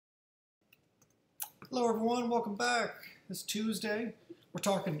Hello everyone, welcome back. It's Tuesday. We're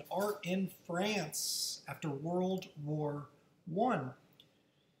talking art in France after World War I.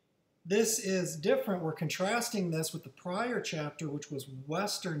 This is different. We're contrasting this with the prior chapter, which was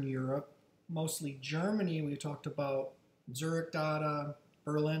Western Europe, mostly Germany. We talked about Zurich Dada,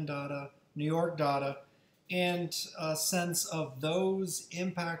 Berlin Dada, New York Dada, and a sense of those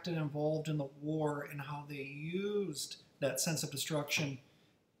impacted and involved in the war and how they used that sense of destruction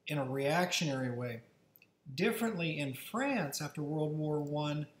in a reactionary way. Differently in France after World War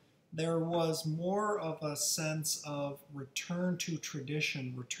I, there was more of a sense of return to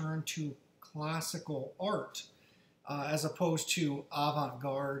tradition, return to classical art, as opposed to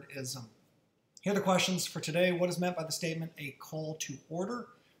avant-gardism. Here are the questions for today. What is meant by the statement, a call to order?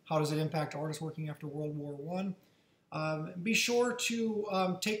 How does it impact artists working after World War I? Be sure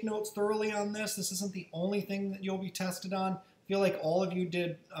to take notes thoroughly on this. This isn't the only thing that you'll be tested on. I feel like all of you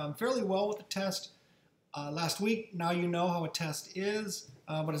did fairly well with the test last week. Now you know how a test is,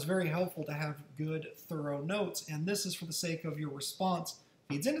 but it's very helpful to have good, thorough notes. And this is for the sake of your response.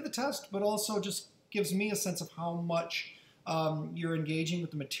 Feeds into the test, but also just gives me a sense of how much you're engaging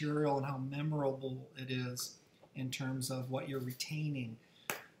with the material and how memorable it is in terms of what you're retaining.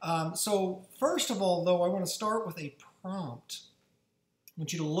 So first of all, though, I want to start with a prompt. I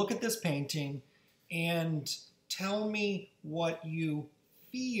want you to look at this painting and tell me what you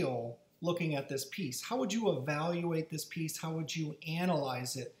feel looking at this piece. How would you evaluate this piece? How would you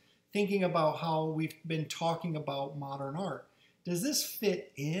analyze it? Thinking about how we've been talking about modern art. Does this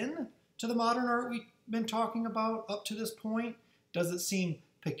fit in to the modern art we've been talking about up to this point? Does it seem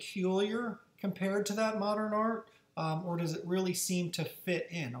peculiar compared to that modern art? Or does it really seem to fit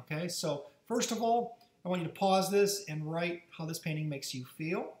in? Okay, so first of all, I want you to pause this and write how this painting makes you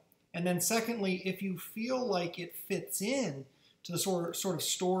feel. And then secondly, if you feel like it fits in to the sort of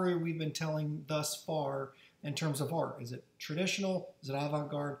story we've been telling thus far in terms of art. Is it traditional? Is it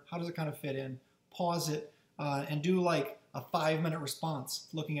avant-garde? How does it kind of fit in? Pause it and do like a 5-minute response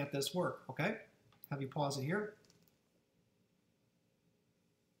looking at this work, okay? Have you pause it here.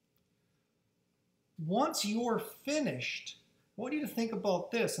 Once you're finished, I want you to think about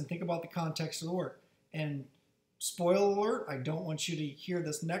this and think about the context of the work. And spoiler alert, I don't want you to hear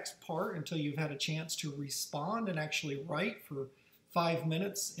this next part until you've had a chance to respond and actually write for 5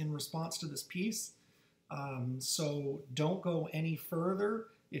 minutes in response to this piece. So don't go any further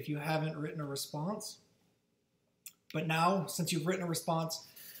if you haven't written a response. But now, since you've written a response,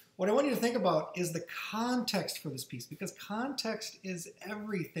 what I want you to think about is the context for this piece, because context is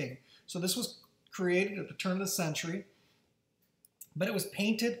everything. So this was created at the turn of the century, but it was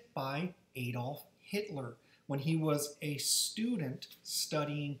painted by Adolf Hitler when he was a student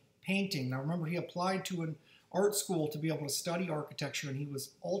studying painting. Now remember, he applied to an art school to be able to study architecture, and he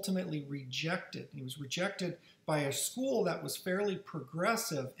was ultimately rejected. He was rejected by a school that was fairly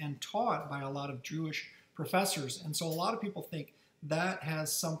progressive and taught by a lot of Jewish professors. And so a lot of people think that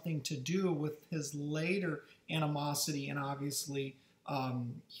has something to do with his later animosity and obviously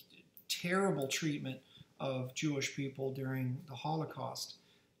terrible treatment of Jewish people during the Holocaust.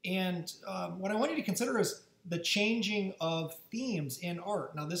 And what I want you to consider is the changing of themes in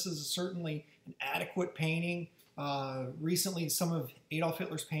art. Now, this is certainly an adequate painting. Recently, some of Adolf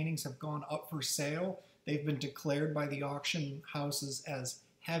Hitler's paintings have gone up for sale. They've been declared by the auction houses as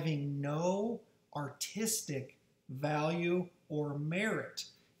having no artistic value or merit.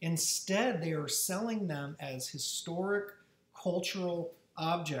 Instead, they are selling them as historic, cultural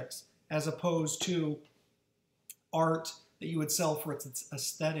objects, as opposed to art that you would sell for its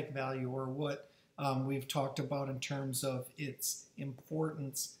aesthetic value, or what we've talked about in terms of its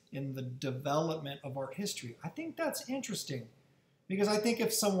importance in the development of art history. I think that's interesting, because I think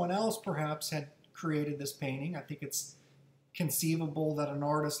if someone else perhaps had created this painting, I think it's conceivable that an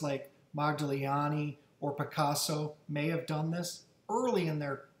artist like Modigliani or Picasso may have done this early in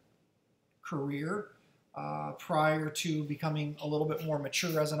their career, prior to becoming a little bit more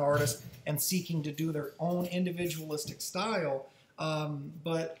mature as an artist and seeking to do their own individualistic style.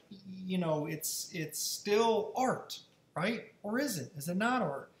 But, you know, it's still art, right? Or is it? Is it not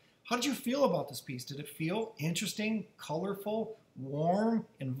art? How did you feel about this piece? Did it feel interesting, colorful, warm,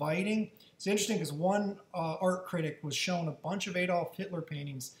 inviting? It's interesting because one art critic was shown a bunch of Adolf Hitler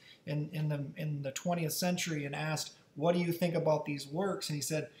paintings in the 20th century and asked, what do you think about these works? And he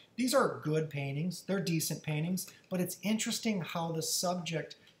said, these are good paintings, they're decent paintings, but it's interesting how the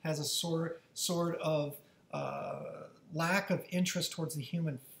subject has a sort of lack of interest towards the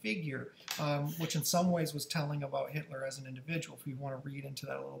human figure, which in some ways was telling about Hitler as an individual, if you want to read into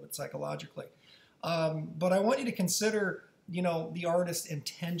that a little bit psychologically. But I want you to consider the artist's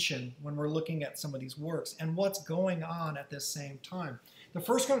intention when we're looking at some of these works and what's going on at this same time. The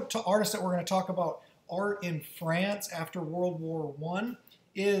first artist that we're going to talk about, art in France after World War I,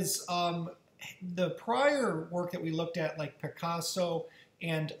 is the prior work that we looked at, like Picasso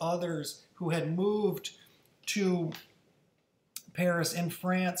and others who had moved to Paris and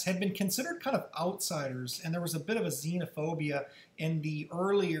France, had been considered kind of outsiders, and there was a bit of a xenophobia in the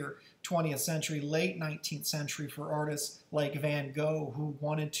earlier 20th century, late 19th century for artists like Van Gogh who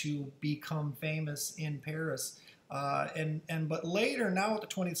wanted to become famous in Paris. But later, now at the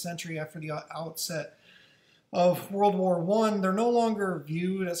 20th century, after the outset of World War I, they're no longer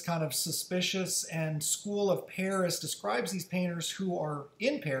viewed as kind of suspicious, and School of Paris describes these painters who are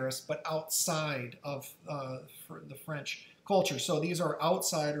in Paris but outside of the French culture. So these are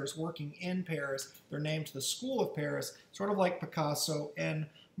outsiders working in Paris. They're named to the School of Paris, sort of like Picasso and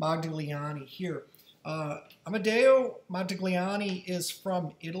Modigliani here. Amedeo Modigliani is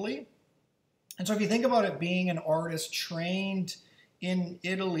from Italy. And so if you think about it, being an artist trained in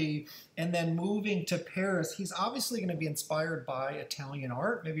Italy and then moving to Paris, he's obviously going to be inspired by Italian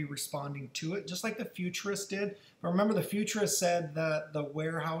art, maybe responding to it, just like the Futurists did. But remember, the Futurists said that the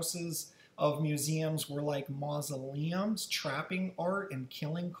warehouses of museums were like mausoleums, trapping art and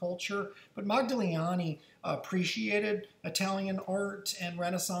killing culture. But Modigliani appreciated Italian art and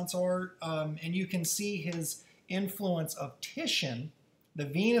Renaissance art, and you can see his influence of Titian, the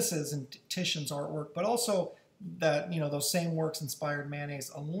Venuses in Titian's artwork, but also that, those same works inspired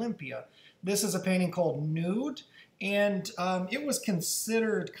Manet's Olympia. This is a painting called Nude, and it was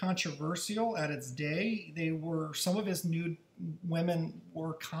considered controversial at its day. Some of his nude women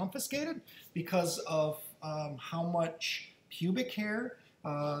were confiscated because of how much pubic hair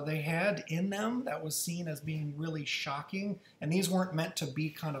they had in them. That was seen as being really shocking. And these weren't meant to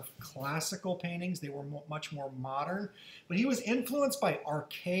be kind of classical paintings. They were much more modern. But he was influenced by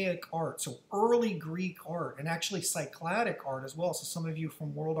archaic art, so early Greek art, and actually Cycladic art as well. So some of you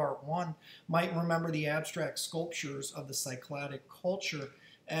from World Art I might remember the abstract sculptures of the Cycladic culture,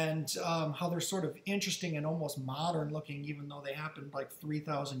 and how they're sort of interesting and almost modern looking, even though they happened like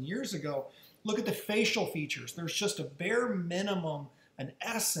 3,000 years ago. Look at the facial features. There's just a bare minimum, an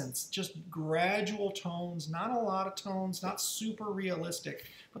essence, just gradual tones, not a lot of tones, not super realistic,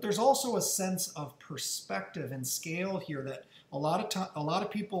 but there's also a sense of perspective and scale here that a lot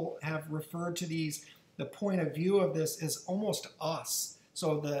of people have referred to these. The point of view of this is almost us.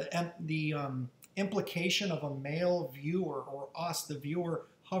 So the implication of a male viewer, or us, the viewer,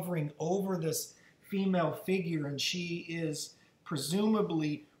 hovering over this female figure, and she is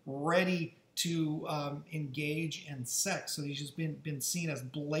presumably ready to engage in sex. So she's been seen as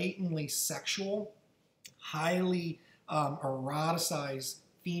blatantly sexual, highly eroticized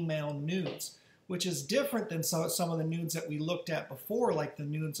female nudes, which is different than some of the nudes that we looked at before, like the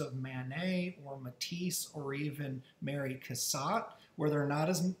nudes of Manet or Matisse or even Mary Cassatt, where they're not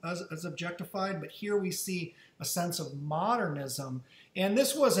as objectified. But here we see a sense of modernism. And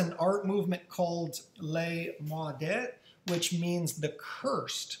this was an art movement called Les Maudits, which means the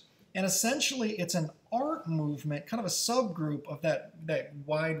cursed. And essentially, it's an art movement, kind of a subgroup of that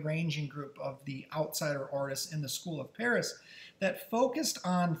wide-ranging group of the outsider artists in the School of Paris that focused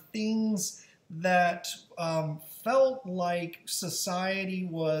on things that felt like society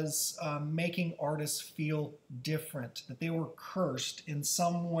was making artists feel different, that they were cursed in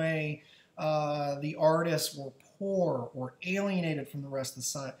some way. The artists were poor or alienated from the rest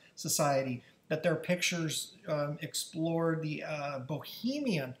of society, that their pictures explored the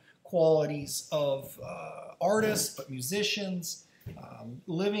bohemian qualities of artists, but musicians,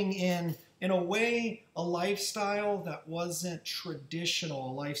 living in a way, a lifestyle that wasn't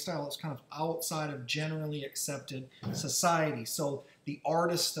traditional, a lifestyle that's kind of outside of generally accepted society. So the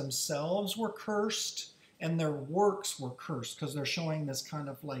artists themselves were cursed, and their works were cursed because they're showing this kind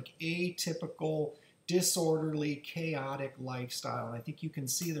of like atypical, disorderly, chaotic lifestyle. And I think you can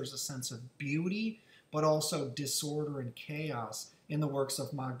see there's a sense of beauty, but also disorder and chaos in the works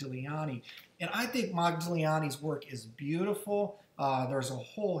of Modigliani. And I think Modigliani's work is beautiful. There's a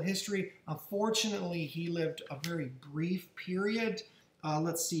whole history. Unfortunately, he lived a very brief period.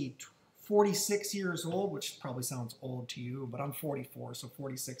 Let's see, 46 years old, which probably sounds old to you, but I'm 44, so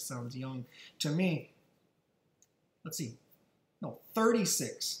 46 sounds young to me. Let's see, no,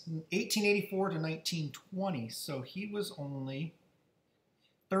 36, 1884 to 1920. So he was only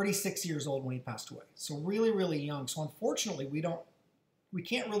 36 years old when he passed away. So really, really young. So unfortunately, we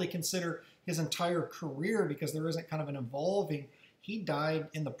can't really consider his entire career because there isn't kind of an evolving. He died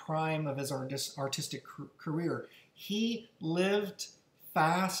in the prime of his artistic career. He lived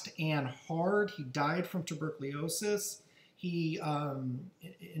fast and hard. He died from tuberculosis. He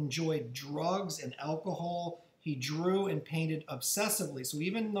enjoyed drugs and alcohol. He drew and painted obsessively. So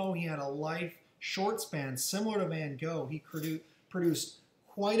even though he had a life short span similar to Van Gogh, he produced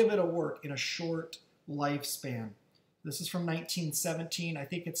quite a bit of work in a short lifespan. This is from 1917. I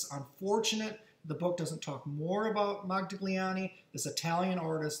think it's unfortunate the book doesn't talk more about Modigliani, this Italian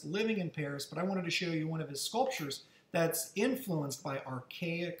artist living in Paris, but I wanted to show you one of his sculptures that's influenced by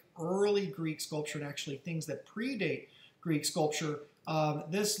archaic early Greek sculpture and actually things that predate Greek sculpture.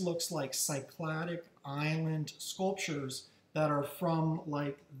 This looks like Cycladic island sculptures that are from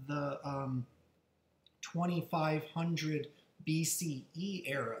like the 2500 BCE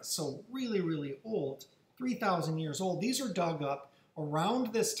era, so really, really old, 3,000 years old. These are dug up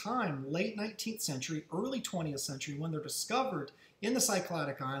around this time, late 19th century, early 20th century, when they're discovered in the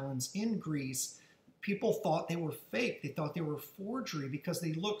Cycladic Islands in Greece. People thought they were fake. They thought they were forgery because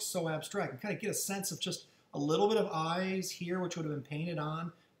they look so abstract. You kind of get a sense of just a little bit of eyes here, which would have been painted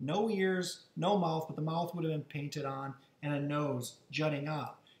on, no ears, no mouth, but the mouth would have been painted on, and a nose jutting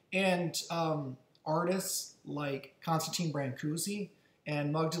up. And artists like Constantine Brancusi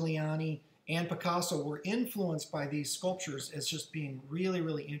and Modigliani and Picasso were influenced by these sculptures as just being really,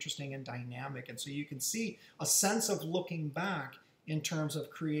 really interesting and dynamic. And so you can see a sense of looking back in terms of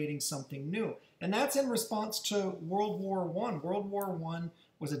creating something new. And that's in response to World War I. World War I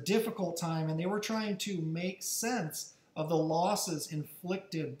was a difficult time, and they were trying to make sense of the losses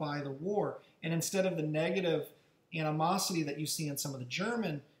inflicted by the war. And instead of the negative animosity that you see in some of the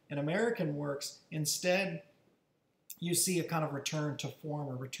German and American works, instead you see a kind of return to form,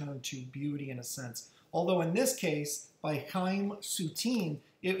 or return to beauty in a sense. Although in this case, by Chaim Soutine,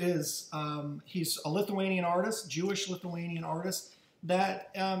 he's a Lithuanian artist, Jewish Lithuanian artist, that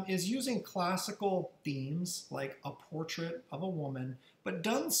is using classical themes like a portrait of a woman, but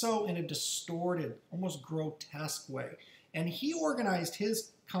done so in a distorted, almost grotesque way. And he organized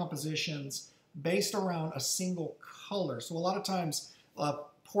his compositions based around a single color. So a lot of times, a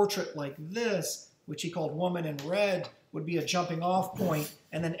portrait like this, which he called Woman in Red, would be a jumping off point,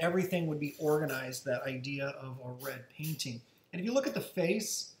 and then everything would be organized, that idea of a red painting. And if you look at the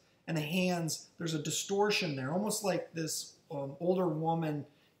face and the hands, there's a distortion there, almost like this older woman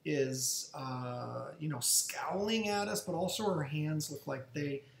is, scowling at us, but also her hands look like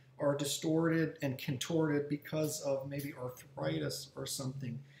they are distorted and contorted because of maybe arthritis or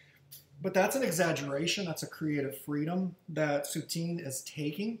something. But that's an exaggeration. That's a creative freedom that Soutine is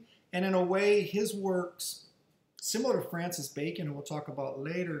taking. And in a way, his works, similar to Francis Bacon, who we'll talk about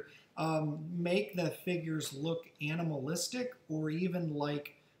later, make the figures look animalistic or even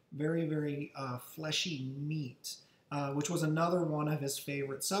like very, very fleshy meat, which was another one of his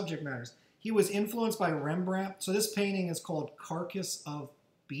favorite subject matters. He was influenced by Rembrandt. So this painting is called Carcass of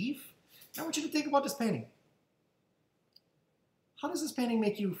Beef. I want you to think about this painting. How does this painting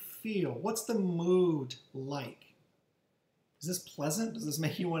make you feel? What's the mood like? Is this pleasant? Does this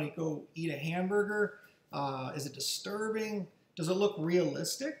make you want to go eat a hamburger? Is it disturbing? Does it look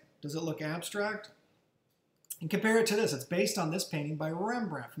realistic? Does it look abstract? And compare it to this. It's based on this painting by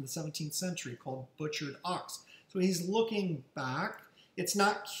Rembrandt from the 17th century called Butchered Ox. So he's looking back. It's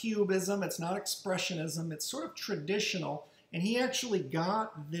not cubism. It's not expressionism. It's sort of traditional. And he actually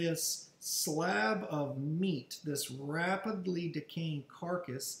got this slab of meat, this rapidly decaying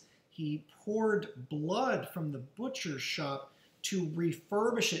carcass. He poured blood from the butcher's shop to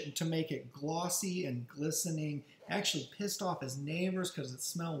refurbish it and to make it glossy and glistening. Actually pissed off his neighbors because it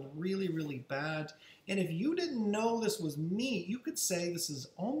smelled really, really bad. And if you didn't know this was meat, you could say this is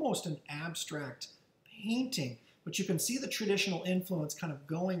almost an abstract painting. But you can see the traditional influence kind of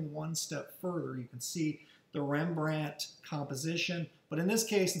going one step further. You can see the Rembrandt composition. But in this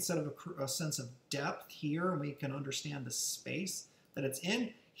case, instead of a sense of depth here, we can understand the space that it's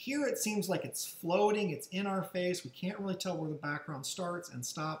in. Here it seems like it's floating, it's in our face. We can't really tell where the background starts and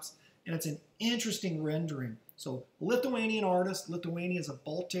stops. And it's an interesting rendering. So Lithuanian artist. Lithuania is a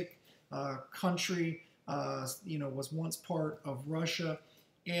Baltic country, was once part of Russia.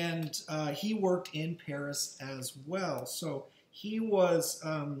 And he worked in Paris as well. So he was,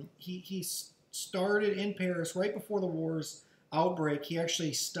 he started in Paris right before the war's outbreak. He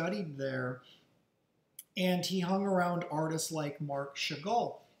actually studied there. And he hung around artists like Marc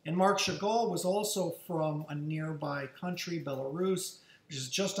Chagall. And Marc Chagall was also from a nearby country, Belarus, which is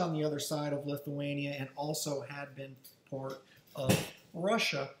just on the other side of Lithuania, and also had been part of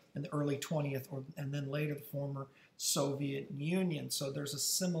Russia in the early 20th, and then later the former Soviet Union. So there's a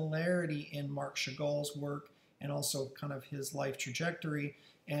similarity in Marc Chagall's work and also kind of his life trajectory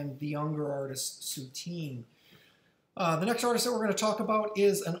and the younger artist Soutine. The next artist that we're going to talk about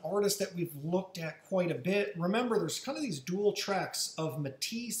is an artist that we've looked at quite a bit. Remember, there's kind of these dual tracks of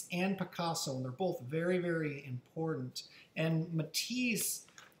Matisse and Picasso, and they're both very, very important. And Matisse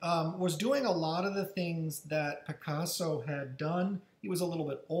was doing a lot of the things that Picasso had done. He was a little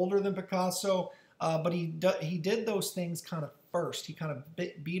bit older than Picasso, but he did those things kind of first. He kind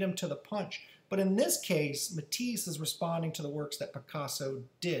of beat him to the punch. But in this case, Matisse is responding to the works that Picasso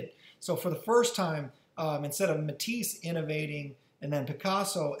did. So for the first time, instead of Matisse innovating and then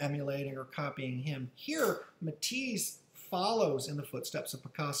Picasso emulating or copying him, here Matisse follows in the footsteps of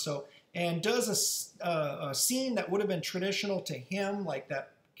Picasso and does a scene that would have been traditional to him, like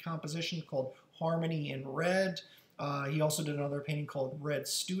that composition called Harmony in Red. He also did another painting called Red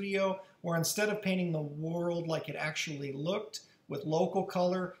Studio, where instead of painting the world like it actually looked with local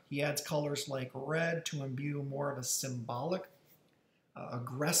color, he adds colors like red to imbue more of a symbolic,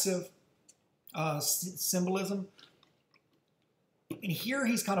 aggressive symbolism. And here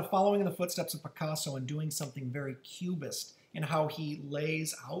he's kind of following in the footsteps of Picasso and doing something very cubist in how he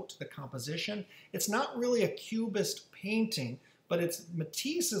lays out the composition. It's not really a cubist painting, but it's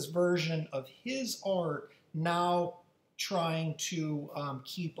Matisse's version of his art now trying to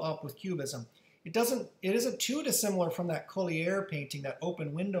keep up with cubism. It isn't too dissimilar from that Collier painting, that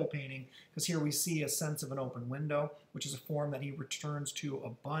open window painting, because here we see a sense of an open window, which is a form that he returns to a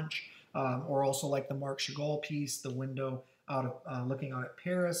bunch, or also like the Marc Chagall piece, the window out of looking out at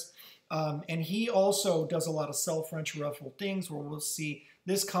Paris. And he also does a lot of self-French ruffled things where we'll see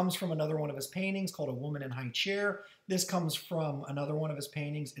this comes from another one of his paintings called A Woman in High Chair. This comes from another one of his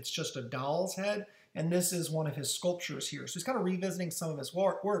paintings. It's just a doll's head. And this is one of his sculptures here. So he's kind of revisiting some of his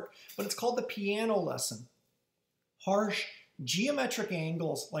work, but it's called The Piano Lesson. Harsh geometric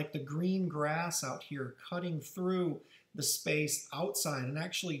angles like the green grass out here cutting through the space outside and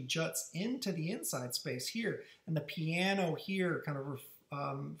actually juts into the inside space here. And the piano here kind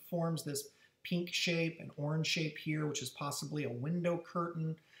of forms this pink shape and orange shape here, which is possibly a window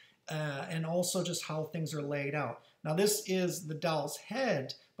curtain, and also just how things are laid out. Now this is the doll's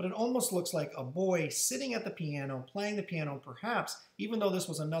head, but it almost looks like a boy sitting at the piano, playing the piano, perhaps, even though this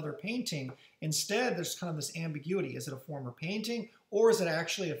was another painting. Instead, there's kind of this ambiguity. Is it a former painting, or is it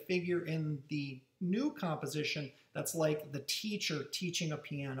actually a figure in the new composition that's like the teacher teaching a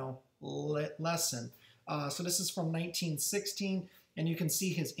piano lesson? So this is from 1916, and you can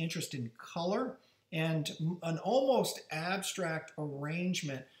see his interest in color and an almost abstract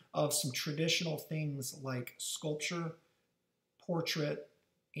arrangement of some traditional things like sculpture, portrait,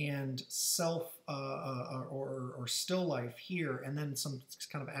 and self or still life here, and then some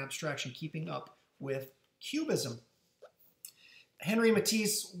kind of abstraction keeping up with Cubism. Henri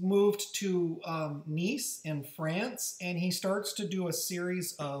Matisse moved to Nice in France, and he starts to do a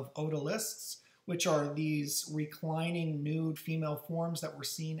series of odalisques, which are these reclining nude female forms that were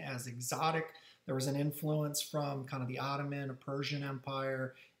seen as exotic. There was an influence from kind of the Ottoman or Persian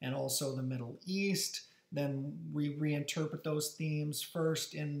Empire and also the Middle East. Then we reinterpret those themes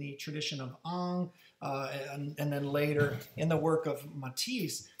first in the tradition of Ingres, and then later in the work of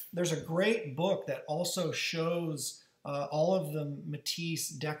Matisse. There's a great book that also shows all of the Matisse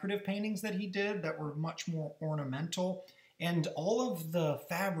decorative paintings that he did that were much more ornamental, and all of the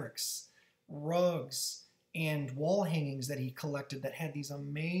fabrics, rugs, and wall hangings that he collected that had these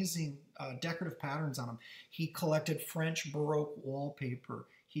amazing decorative patterns on them. He collected French Baroque wallpaper.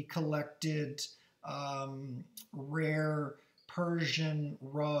 He collected rare Persian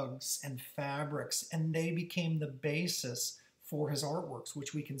rugs and fabrics, and they became the basis for his artworks,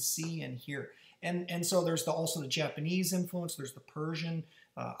 which we can see in here. And so there's also the Japanese influence, there's the Persian,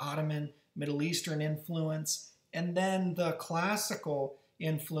 Ottoman, Middle Eastern influence, and then the classical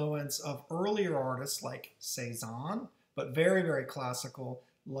influence of earlier artists like Cézanne, but very, very classical,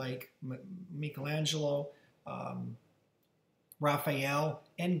 like Michelangelo, Raphael,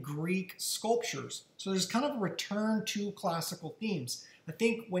 and Greek sculptures. So there's kind of a return to classical themes. I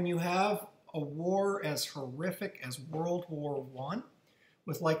think when you have a war as horrific as World War I,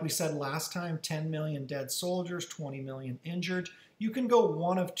 with, like we said last time, 10 million dead soldiers, 20 million injured, you can go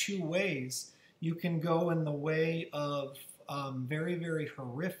one of two ways. You can go in the way of very, very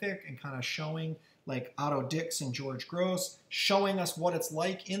horrific and kind of showing, like Otto Dix and George Grosz, showing us what it's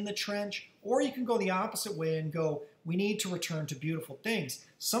like in the trench, or you can go the opposite way and go, we need to return to beautiful things.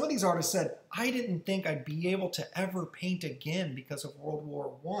 Some of these artists said, I didn't think I'd be able to ever paint again because of World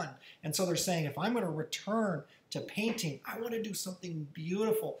War I. And so they're saying, if I'm going to return to painting, I want to do something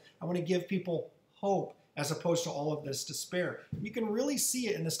beautiful. I want to give people hope as opposed to all of this despair. You can really see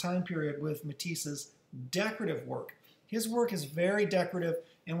it in this time period with Matisse's decorative work. His work is very decorative,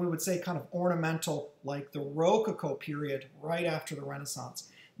 and we would say kind of ornamental, like the Rococo period right after the Renaissance.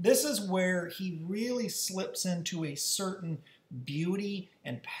 This is where he really slips into a certain beauty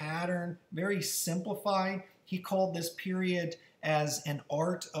and pattern, very simplified. He called this period as an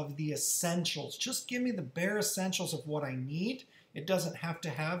art of the essentials. Just give me the bare essentials of what I need. It doesn't have to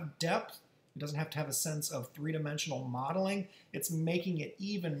have depth. It doesn't have to have a sense of three-dimensional modeling. It's making it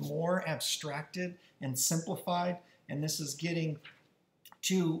even more abstracted and simplified. And this is getting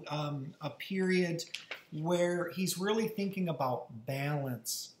to a period where he's really thinking about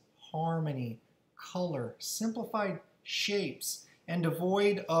balance, harmony, color, simplified shapes, and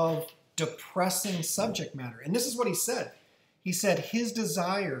devoid of depressing subject matter. And this is what he said. He said his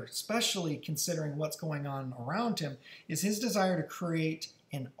desire, especially considering what's going on around him, is his desire to create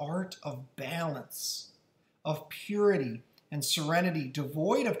an art of balance, of purity and serenity,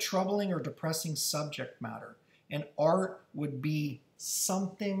 devoid of troubling or depressing subject matter. And art would be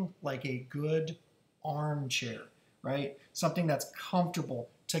something like a good armchair, right? Something that's comfortable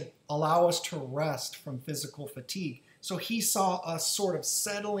to allow us to rest from physical fatigue. So he saw us sort of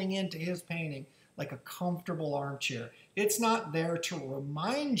settling into his painting like a comfortable armchair. It's not there to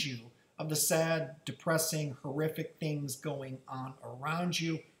remind you of the sad, depressing, horrific things going on around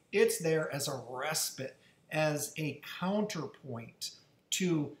you. It's there as a respite, as a counterpoint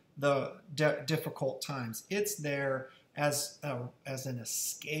to the difficult times. It's there as an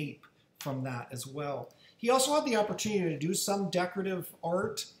escape from that as well. He also had the opportunity to do some decorative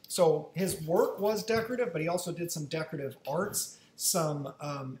art. So his work was decorative, but he also did some decorative arts, some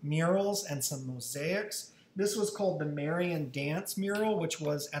murals and some mosaics. This was called the Marian Dance Mural, which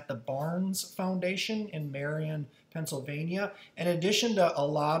was at the Barnes Foundation in Marion, Pennsylvania. In addition to a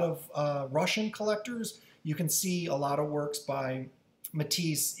lot of Russian collectors, you can see a lot of works by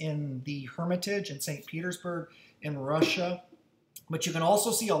Matisse in the Hermitage in St. Petersburg in Russia. But you can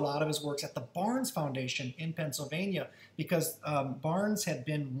also see a lot of his works at the Barnes Foundation in Pennsylvania, because Barnes had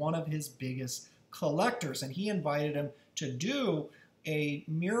been one of his biggest collectors, and he invited him to do a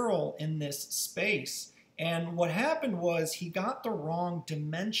mural in this space. And what happened was he got the wrong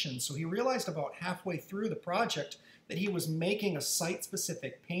dimension. So he realized about halfway through the project that he was making a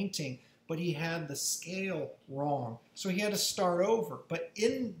site-specific painting, but he had the scale wrong. So he had to start over. But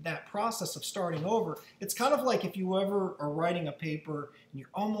in that process of starting over, it's kind of like if you ever are writing a paper and you're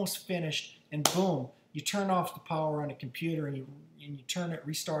almost finished, and boom, you turn off the power on a computer and you turn it,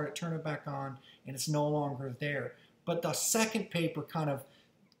 restart it, turn it back on, and it's no longer there. But the second paper kind of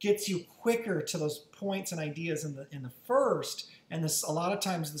gets you quicker to those points and ideas in the first, and this a lot of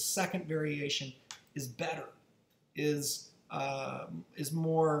times the second variation is better, is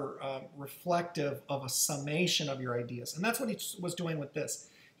more reflective of a summation of your ideas. And that's what he was doing with this.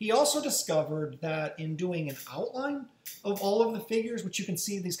 He also discovered that in doing an outline of all of the figures, which you can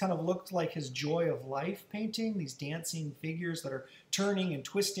see these kind of looked like his Joy of Life painting, these dancing figures that are turning and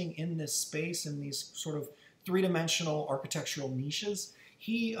twisting in this space in these sort of three-dimensional architectural niches.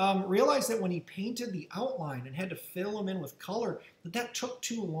 He realized that when he painted the outline and had to fill them in with color, that took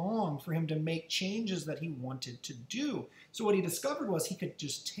too long for him to make changes that he wanted to do. So what he discovered was he could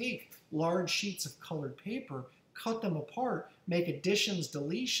just take large sheets of colored paper, cut them apart, make additions,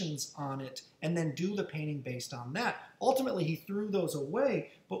 deletions on it, and then do the painting based on that. Ultimately, he threw those away,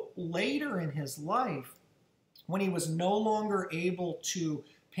 but later in his life, when he was no longer able to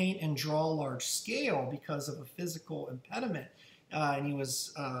paint and draw large scale because of a physical impediment, and he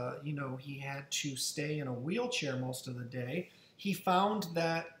was, he had to stay in a wheelchair most of the day, he found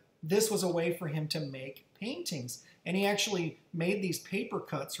that this was a way for him to make paintings. And he actually made these paper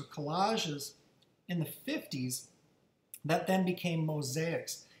cuts or collages in the 50s that then became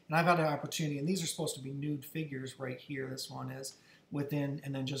mosaics. And I've had an opportunity, and these are supposed to be nude figures right here, this one is, within,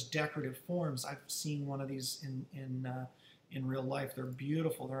 and then just decorative forms. I've seen one of these in real life. They're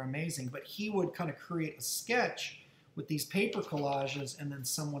beautiful, they're amazing. But he would kind of create a sketch with these paper collages, and then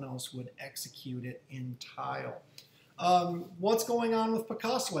someone else would execute it in tile. What's going on with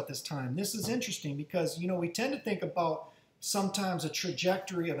Picasso at this time? This is interesting because, we tend to think about sometimes a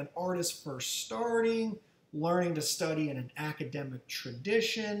trajectory of an artist first starting, learning to study in an academic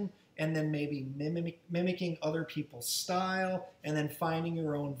tradition, and then maybe mimicking other people's style, and then finding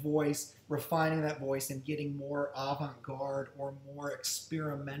your own voice, refining that voice, and getting more avant-garde or more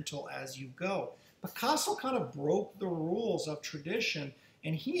experimental as you go. Picasso kind of broke the rules of tradition,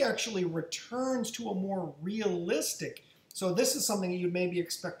 and he actually returns to a more realistic. So this is something you'd maybe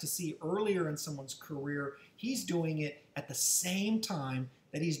expect to see earlier in someone's career. He's doing it at the same time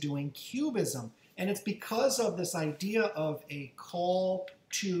that he's doing Cubism. And it's because of this idea of a call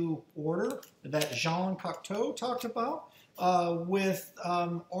to order that Jean Cocteau talked about, with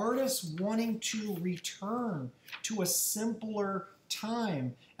artists wanting to return to a simpler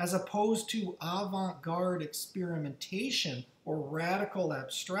time as opposed to avant-garde experimentation or radical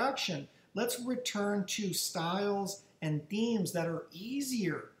abstraction. Let's return to styles and themes that are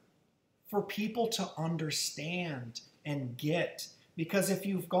easier for people to understand and get. Because if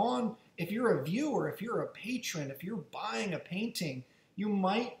you're a viewer, if you're a patron, if you're buying a painting, you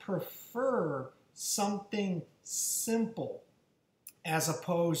might prefer something simple as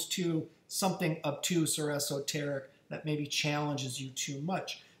opposed to something obtuse or esoteric that maybe challenges you too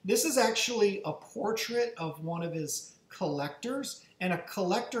much. This is actually a portrait of one of his collectors, and a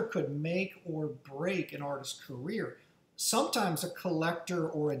collector could make or break an artist's career. Sometimes a collector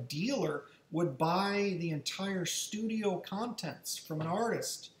or a dealer would buy the entire studio contents from an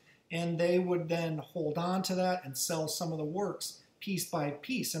artist, and they would then hold on to that and sell some of the works piece by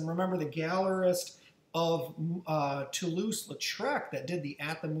piece. And remember, the gallerist of Toulouse-Lautrec that did the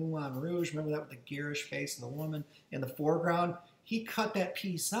At the Moulin Rouge, remember that with the garish face of the woman in the foreground? He cut that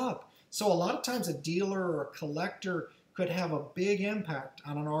piece up. So a lot of times a dealer or a collector could have a big impact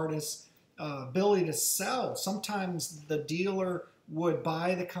on an artist's ability to sell. Sometimes the dealer would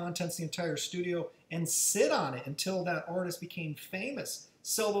buy the contents of the entire studio and sit on it until that artist became famous,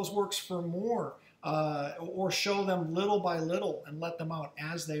 sell those works for more, or show them little by little and let them out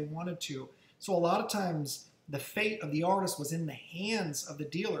as they wanted to. So a lot of times the fate of the artist was in the hands of the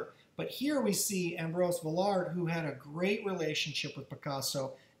dealer. But here we see Ambroise Vollard, who had a great relationship with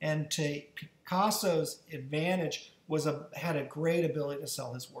Picasso, and to Picasso's advantage had a great ability to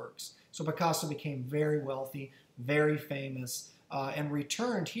sell his works. So Picasso became very wealthy, very famous, and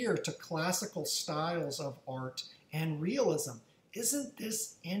returned here to classical styles of art and realism. Isn't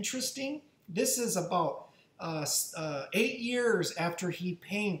this interesting? This is about 8 years after he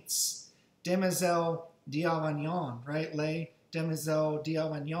paints Demoiselles d'Avignon, right? Les Demoiselles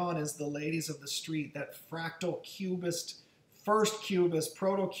d'Avignon is the ladies of the street, that fractal cubist, first cubist,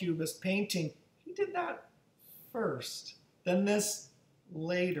 proto-cubist painting. He did that first, then this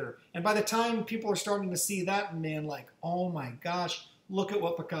later. And by the time people are starting to see that, man, like, oh my gosh, look at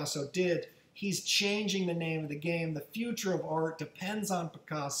what Picasso did. He's changing the name of the game. The future of art depends on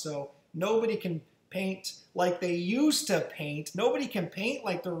Picasso. Nobody can paint like they used to paint. Nobody can paint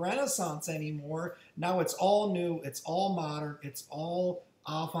like the Renaissance anymore. Now it's all new, it's all modern, it's all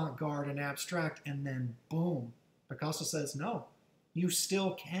avant-garde and abstract, and then boom, Picasso says, no, you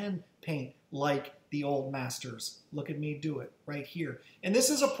still can paint like the old masters. Look at me do it right here. And this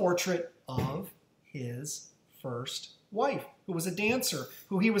is a portrait of his first wife, who was a dancer,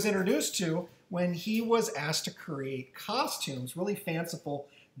 who he was introduced to when he was asked to create costumes, really fanciful,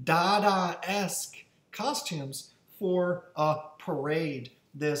 Dada-esque costumes for a parade,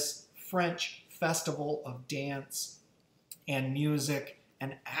 this French festival of dance and music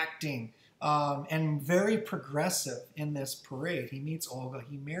and acting, and very progressive in this parade. He meets Olga,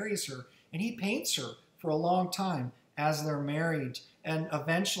 he marries her, and he paints her for a long time as they're married, and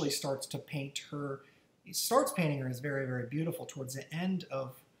eventually starts to paint her. He starts painting her as very, very beautiful towards the end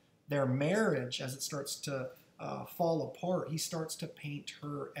of their marriage. As it starts to fall apart, he starts to paint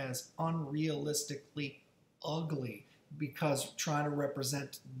her as unrealistically ugly, because trying to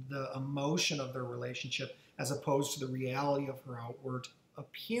represent the emotion of their relationship as opposed to the reality of her outward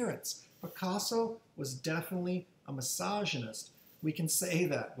appearance. Picasso was definitely a misogynist. We can say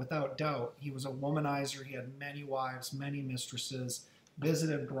that without doubt. He was a womanizer. He had many wives, many mistresses,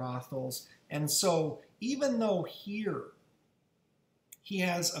 visited brothels. And so even though here he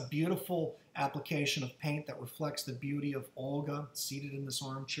has a beautiful application of paint that reflects the beauty of Olga seated in this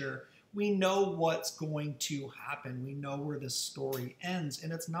armchair, we know what's going to happen. We know where this story ends.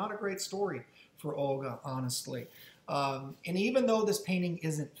 And it's not a great story for Olga, honestly. And even though this painting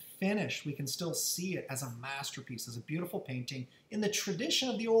isn't finished, we can still see it as a masterpiece, as a beautiful painting in the tradition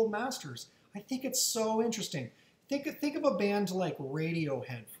of the old masters. I think it's so interesting. Think of a band like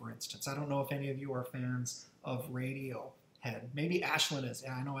Radiohead, for instance. I don't know if any of you are fans of Radiohead. Maybe Ashlyn is.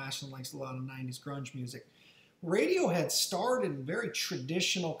 Yeah, I know Ashlyn likes a lot of 90s grunge music. Radiohead started in very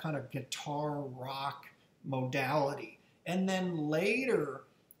traditional kind of guitar rock modality. And then later,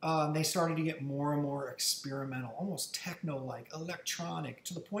 they started to get more and more experimental, almost techno-like, electronic,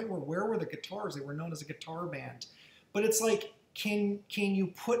 to the point where were the guitars? They were known as a guitar band. But it's like, can you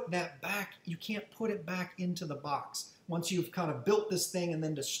put that back? You can't put it back into the box. Once you've kind of built this thing and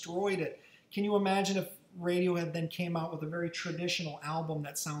then destroyed it, can you imagine if Radiohead then came out with a very traditional album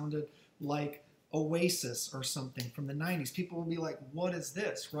that sounded like Oasis or something from the 90s? People would be like, what is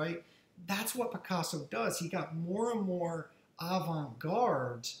this, right? That's what Picasso does. He got more and more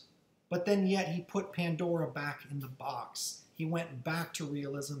avant-garde, but then yet he put Pandora back in the box. He went back to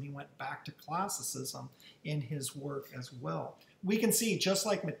realism, he went back to classicism in his work as well. We can see, just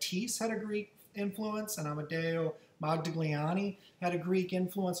like Matisse had a Greek influence and Amedeo Modigliani had a Greek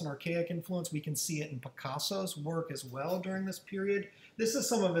influence, an archaic influence, we can see it in Picasso's work as well during this period. This is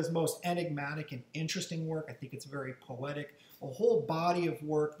some of his most enigmatic and interesting work. I think it's very poetic. A whole body of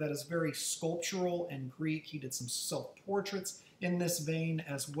work that is very sculptural and Greek. He did some self-portraits in this vein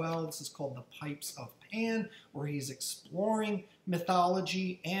as well. This is called The Pipes of Pan, where he's exploring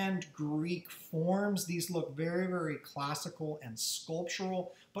mythology and Greek forms. These look very, very classical and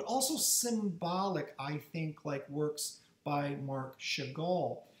sculptural, but also symbolic, I think, like works by Marc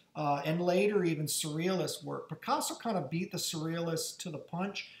Chagall. And later, even surrealist work. Picasso kind of beat the surrealists to the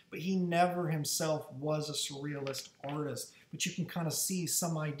punch, but he never himself was a surrealist artist. But you can kind of see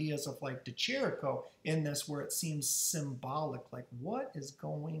some ideas of like De Chirico in this, where it seems symbolic, like what is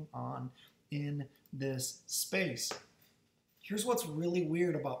going on in this space. Here's what's really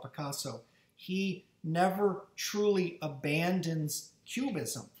weird about Picasso. He never truly abandons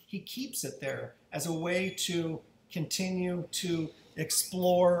Cubism. He keeps it there as a way to continue to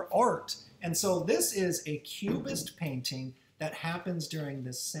explore art. And so this is a Cubist painting that happens during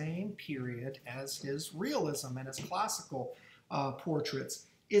the same period as his realism and his classical portraits.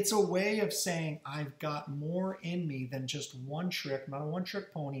 It's a way of saying, I've got more in me than just one trick, not a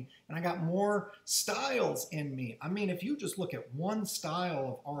one-trick pony, and I got more styles in me. I mean, if you just look at one style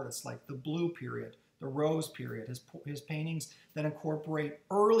of artists like the Blue period, the Rose period, his paintings that incorporate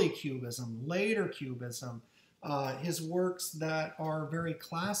early Cubism, later Cubism, his works that are very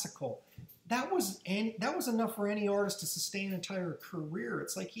classical. That was enough for any artist to sustain an entire career.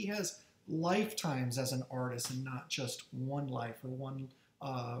 It's like he has lifetimes as an artist and not just one life or one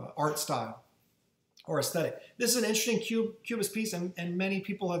art style or aesthetic. This is an interesting Cubist piece, and many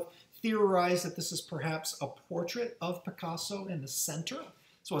people have theorized that this is perhaps a portrait of Picasso in the center.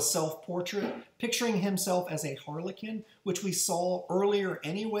 So a self-portrait, picturing himself as a harlequin, which we saw earlier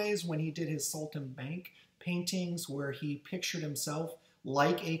anyways when he did his Saltimbanque paintings, where he pictured himself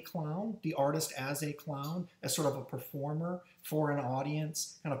like a clown, the artist as a clown, as sort of a performer for an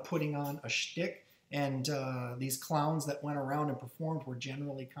audience, kind of putting on a shtick. And these clowns that went around and performed were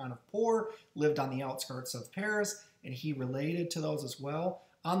generally kind of poor, lived on the outskirts of Paris, and he related to those as well.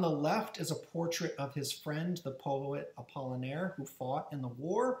 On the left is a portrait of his friend, the poet Apollinaire, who fought in the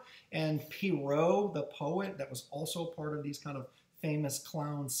war, and Pierrot, the poet, that was also part of these kind of famous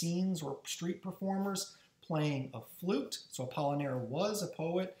clown scenes or street performers, playing a flute. So Apollinaire was a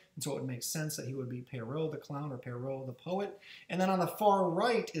poet, and so it would make sense that he would be Pierrot the clown or Pierrot the poet. And then on the far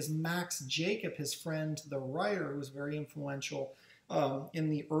right is Max Jacob, his friend, the writer, who was very influential in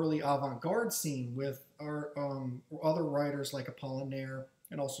the early avant-garde scene with our, other writers like Apollinaire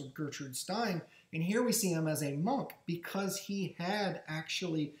and also Gertrude Stein. And here we see him as a monk because he had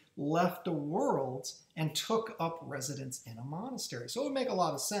actually left the world and took up residence in a monastery. So it would make a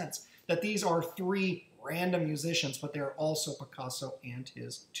lot of sense that these are three random musicians, but they're also Picasso and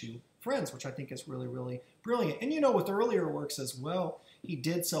his two friends, which I think is really, really brilliant. And you know, with earlier works as well, he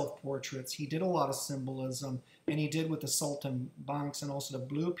did self-portraits, he did a lot of symbolism, and he did with the Saltimbanques and also the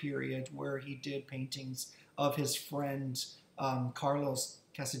Blue period, where he did paintings of his friend Carlos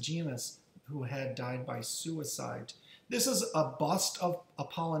Casagemas, who had died by suicide. This is a bust of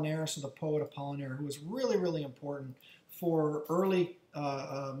Apollinaire, so the poet Apollinaire, who was really, really important for early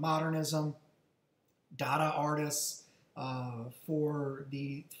modernism, Dada artists, for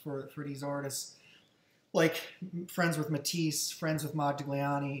these artists, like friends with Matisse, friends with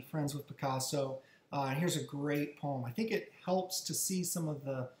Modigliani, friends with Picasso. Here's a great poem. I think it helps to see some of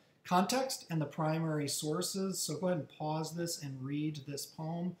the context and the primary sources. So go ahead and pause this and read this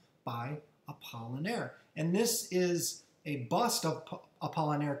poem by Apollinaire. And this is a bust of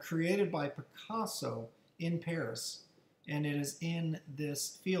Apollinaire created by Picasso in Paris. And it is in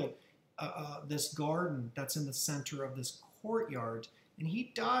this field, this garden that's in the center of this courtyard. And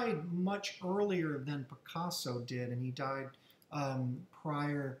he died much earlier than Picasso did. And he died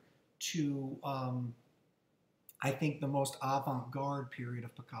prior to, I think, the most avant-garde period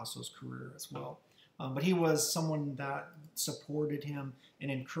of Picasso's career as well. But he was someone that supported him and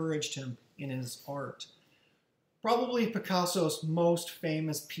encouraged him in his art. Probably Picasso's most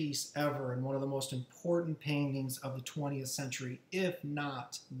famous piece ever and one of the most important paintings of the 20th century, if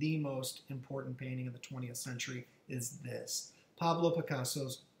not the most important painting of the 20th century, is this. Pablo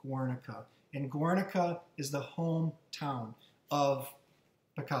Picasso's Guernica. And Guernica is the hometown of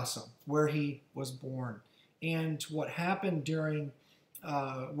Picasso, where he was born. And what happened during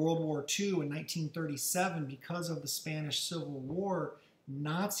World War II in 1937, because of the Spanish Civil War,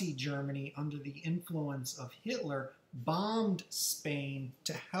 Nazi Germany, under the influence of Hitler, bombed Spain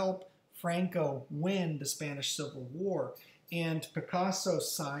to help Franco win the Spanish Civil War. And Picasso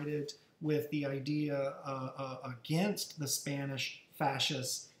sided with the idea against the Spanish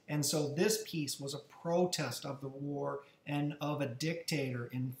fascists. And so this piece was a protest of the war and of a dictator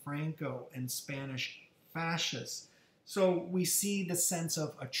in Franco and Spanish fascists. So we see the sense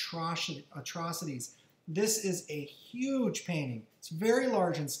of atrocities. This is a huge painting. It's very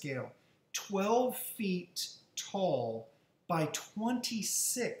large in scale, 12 feet tall by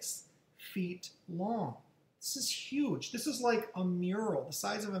 26 feet long. This is huge. This is like a mural, the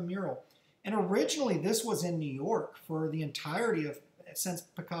size of a mural. And originally this was in New York for the entirety of, since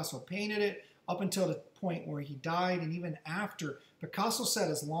Picasso painted it, up until the point where he died, and even after. Picasso said,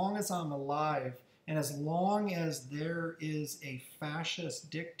 as long as I'm alive, and as long as there is a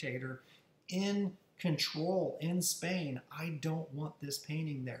fascist dictator in control in Spain, I don't want this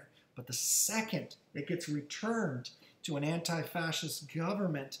painting there. But the second it gets returned to an anti-fascist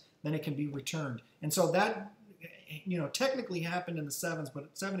government, then it can be returned. And so that, technically happened in the 70s, but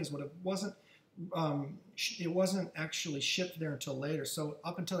it wasn't actually shipped there until later. So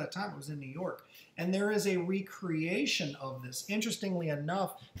up until that time, it was in New York. And there is a recreation of this, interestingly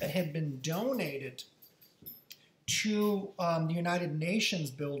enough, that had been donated to the United Nations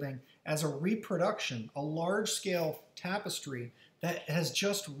building as a reproduction, a large-scale tapestry that has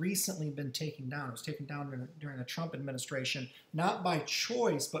just recently been taken down. It was taken down during the Trump administration, not by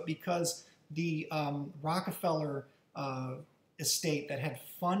choice, but because the Rockefeller estate that had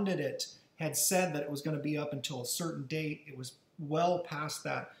funded it had said that it was going to be up until a certain date. It was well past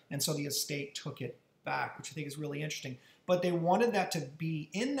that, and so the estate took it back, which I think is really interesting. But they wanted that to be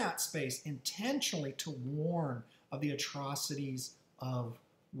in that space intentionally to warn of the atrocities of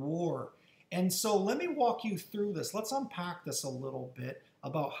war. And so let me walk you through this. Let's unpack this a little bit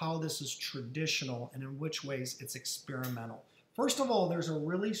about how this is traditional and in which ways it's experimental. First of all, there's a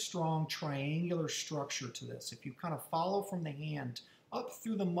really strong triangular structure to this. If you kind of follow from the hand up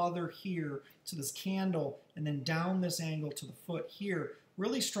through the mother here to this candle, and then down this angle to the foot here,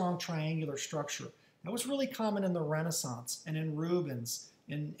 really strong triangular structure. That was really common in the Renaissance and in Rubens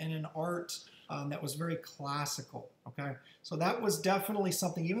and in art that was very classical, okay? So that was definitely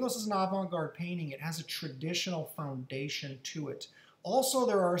something, even though this is an avant-garde painting, it has a traditional foundation to it. Also,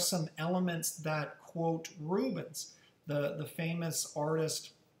 there are some elements that quote Rubens, the famous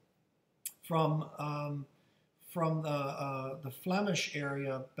artist from the Flemish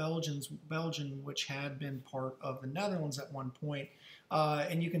area, Belgium, which had been part of the Netherlands at one point.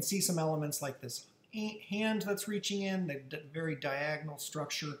 And you can see some elements like this hand that's reaching in, the very diagonal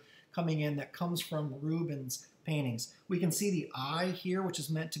structure coming in that comes from Rubens' paintings. We can see the eye here, which is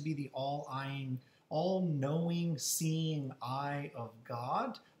meant to be the all-eyeing, all-knowing, seeing eye of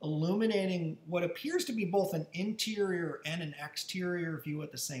God, illuminating what appears to be both an interior and an exterior view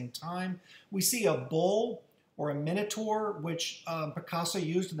at the same time. We see a bull or a minotaur, which Picasso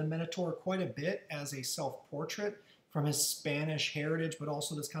used the minotaur quite a bit as a self-portrait from his Spanish heritage, but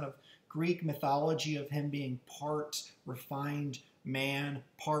also this kind of Greek mythology of him being part refined man,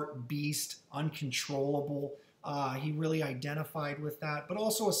 part beast, uncontrollable. He really identified with that, but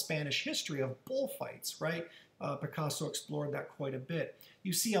also a Spanish history of bullfights, right? Picasso explored that quite a bit.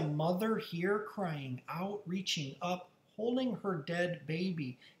 You see a mother here crying out, reaching up, holding her dead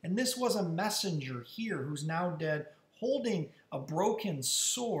baby. And this was a messenger here who's now dead, holding a broken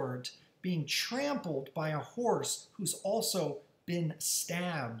sword, being trampled by a horse who's also been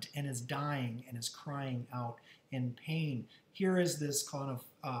stabbed and is dying and is crying out in pain. Here is this kind of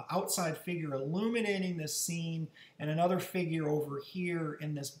outside figure illuminating this scene, and another figure over here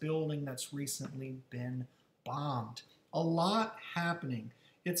in this building that's recently been bombed. A lot happening.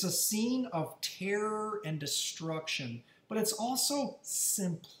 It's a scene of terror and destruction, but it's also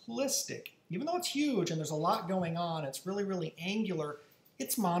simplistic. Even though it's huge and there's a lot going on, it's really, really angular,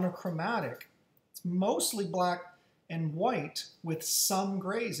 it's monochromatic. It's mostly black and white with some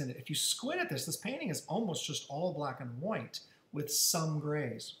grays in it. If you squint at this, this painting is almost just all black and white with some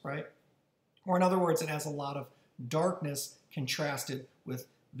grays, right? Or in other words, it has a lot of darkness contrasted with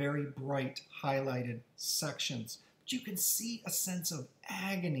very bright highlighted sections. But you can see a sense of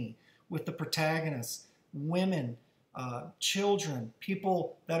agony with the protagonists, women, children,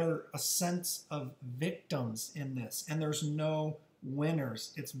 people that are a sense of victims in this, and there's no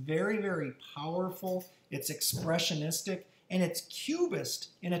winners. It's very, very powerful, it's expressionistic, and it's cubist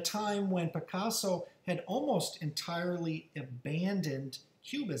in a time when Picasso had almost entirely abandoned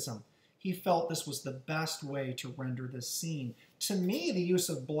cubism. He felt this was the best way to render this scene. to me, the use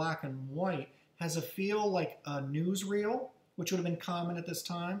of black and white has a feel like a newsreel, which would have been common at this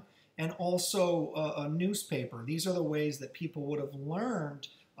time, and also a newspaper. These are the ways that people would have learned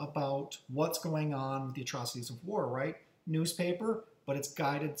about what's going on with the atrocities of war, right? Newspaper, but it's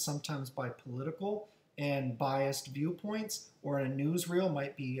guided sometimes by political and biased viewpoints, or in a newsreel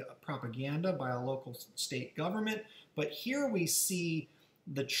might be propaganda by a local state government. But here we see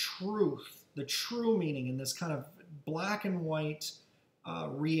the truth, the true meaning in this kind of black and white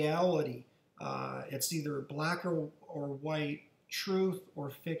reality. It's either black or white, truth or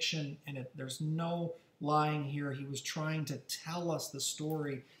fiction, and there's no lying here. He was trying to tell us the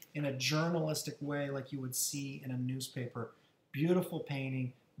story in a journalistic way like you would see in a newspaper. Beautiful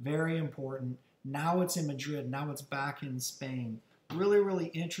painting, very important. Now it's in Madrid, now it's back in Spain. Really, really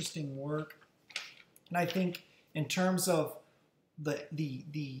interesting work. And I think in terms of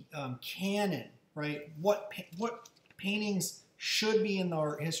the canon, right? What paintings should be in the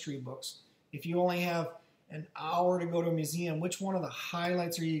art history books? If you only have an hour to go to a museum, which one of the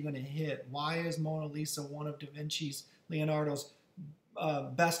highlights are you going to hit? Why is Mona Lisa one of Da Vinci's, Leonardo's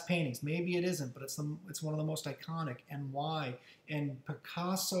best paintings? Maybe it isn't, but it's one of the most iconic. And why? And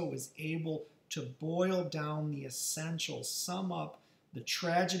Picasso is able to boil down the essentials, sum up the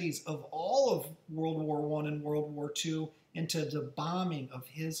tragedies of all of World War I and World War II into the bombing of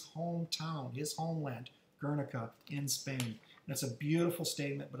his hometown, his homeland, Guernica in Spain. And it's a beautiful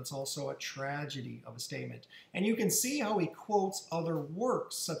statement, but it's also a tragedy of a statement. And you can see how he quotes other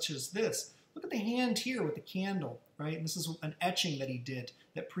works, such as this. Look at the hand here with the candle, right? And this is an etching that he did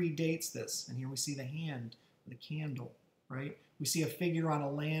that predates this. And here we see the hand with a candle, right? We see a figure on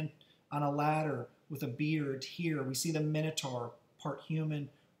a ladder with a beard here. We see the Minotaur, part human,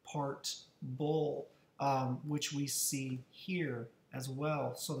 part bull, which we see here as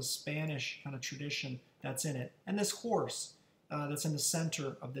well. So the Spanish kind of tradition that's in it. And this horse that's in the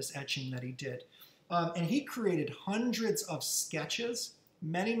center of this etching that he did. And he created hundreds of sketches,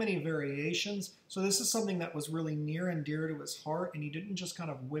 many, many variations. So this is something that was really near and dear to his heart, and he didn't just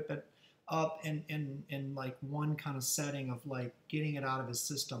kind of whip it up in like one kind of setting of like getting it out of his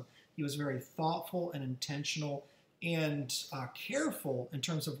system. He was very thoughtful and intentional and careful in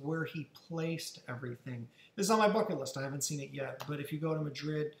terms of where he placed everything. This is on my bucket list. I haven't seen it yet, but if you go to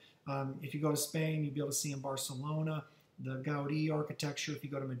Madrid, if you go to Spain, you'll be able to see in Barcelona the Gaudí architecture. If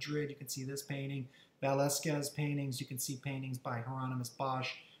you go to Madrid, you can see this painting. Velázquez paintings, you can see paintings by Hieronymus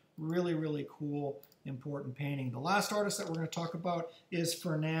Bosch. Really, really cool, important painting. The last artist that we're going to talk about is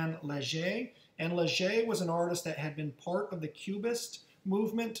Fernand Léger. And Léger was an artist that had been part of the Cubist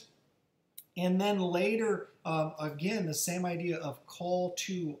movement. And then later, again, the same idea of call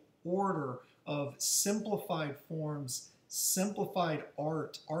to order, of simplified forms, simplified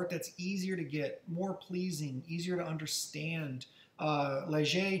art that's easier to get, more pleasing, easier to understand.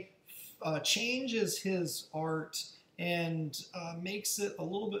 Léger changes his art and makes it a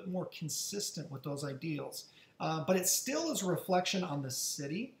little bit more consistent with those ideals. But it still is a reflection on the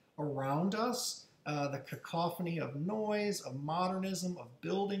city around us, the cacophony of noise, of modernism, of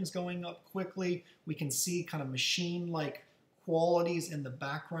buildings going up quickly. We can see kind of machine-like qualities in the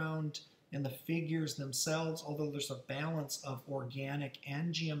background and the figures themselves, although there's a balance of organic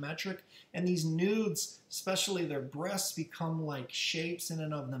and geometric. And these nudes, especially their breasts, become like shapes in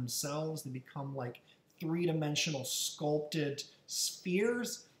and of themselves. They become like three-dimensional sculpted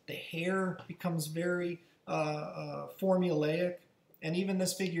spheres. The hair becomes very formulaic. And even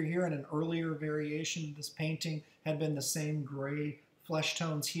this figure here in an earlier variation of this painting had been the same gray flesh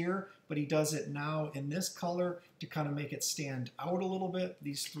tones here, but he does it now in this color to kind of make it stand out a little bit.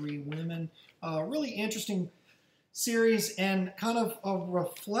 These three women. Really interesting series and kind of a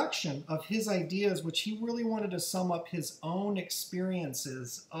reflection of his ideas, which he really wanted to sum up his own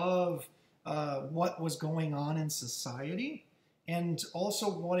experiences of what was going on in society and also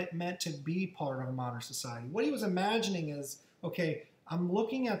what it meant to be part of a modern society. What he was imagining is, okay, I'm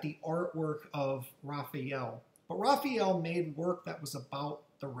looking at the artwork of Raphael, but Raphael made work that was about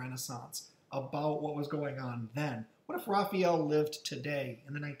the Renaissance, about what was going on then. What if Raphael lived today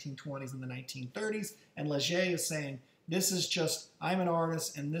in the 1920s and the 1930s, and Léger is saying, this is just, I'm an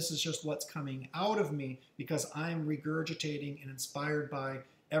artist, and this is just what's coming out of me because I'm regurgitating and inspired by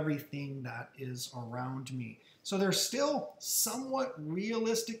everything that is around me. So they're still somewhat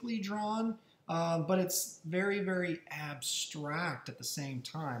realistically drawn, but it's very, very abstract at the same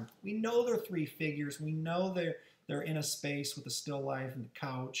time. We know they're three figures. We know they're in a space with a still life and the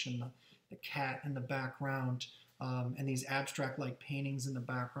couch and the cat in the background and these abstract-like paintings in the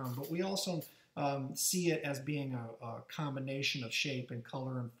background. But we also see it as being a combination of shape and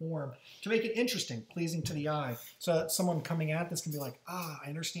color and form to make it interesting, pleasing to the eye. So that someone coming at this can be like, I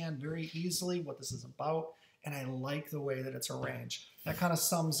understand very easily what this is about, and I like the way that it's arranged. That kind of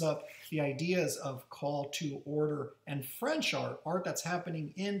sums up the ideas of call to order and French art that's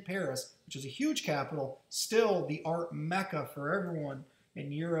happening in Paris, which is a huge capital, still the art mecca for everyone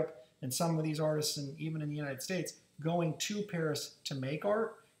in Europe and some of these artists, and even in the United States, going to Paris to make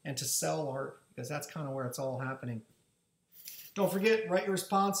art and to sell art, because that's kind of where it's all happening. Don't forget, write your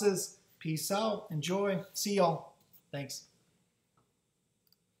responses. Peace out. Enjoy. See y'all. Thanks.